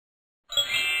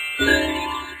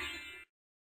Pussycat.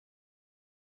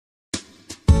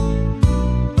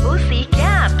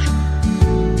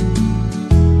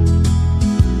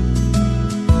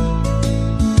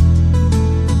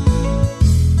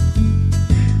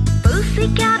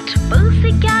 Pussycat,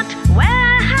 pussycat,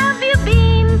 where have you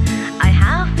been? I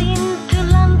have been to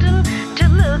London to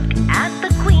look at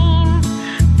the Queen.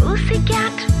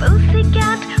 Pussycat,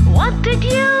 pussycat, what did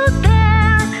you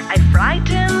there? I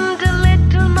frightened a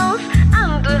little mouse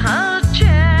under her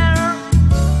chair.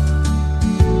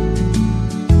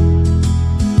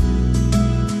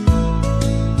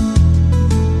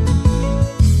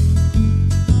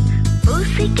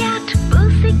 Pussycat,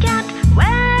 pussycat,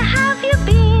 where have you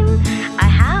been? I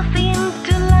have been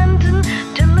to London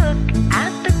to look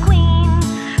at the Queen.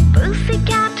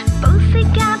 Pussycat,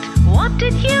 pussycat, what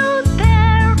did you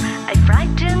there? I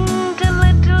frightened a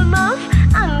little mouse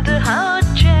under her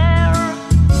chair.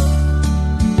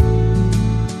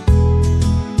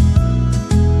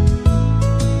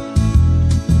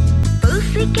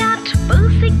 Pussycat,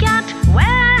 pussycat,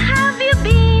 where have you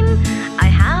been? I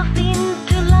have been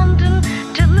to London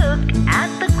to look at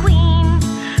the Queen.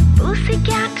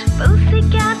 Pussycat,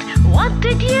 pussycat, what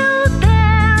did you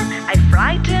there? I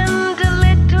frightened a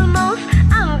little mouse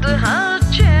under her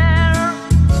chair.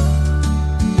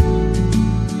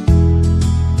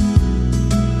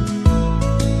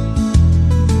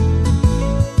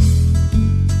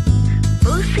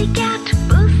 Pussycat,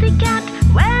 pussycat,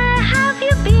 where have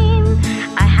you been?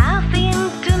 I have been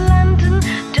to London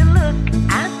to look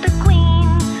at the Queen.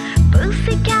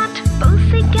 Pussycat,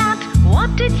 pussycat,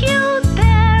 what did you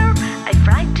there? I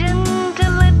frightened a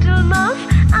little mouse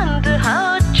under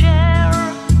her chair.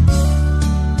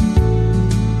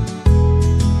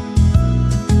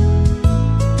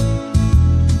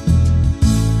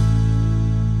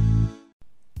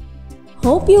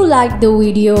 Hope you liked the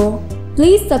video.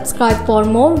 Please subscribe for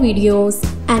more videos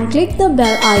and click the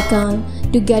bell icon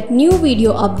to get new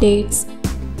video updates.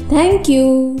 Thank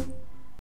you.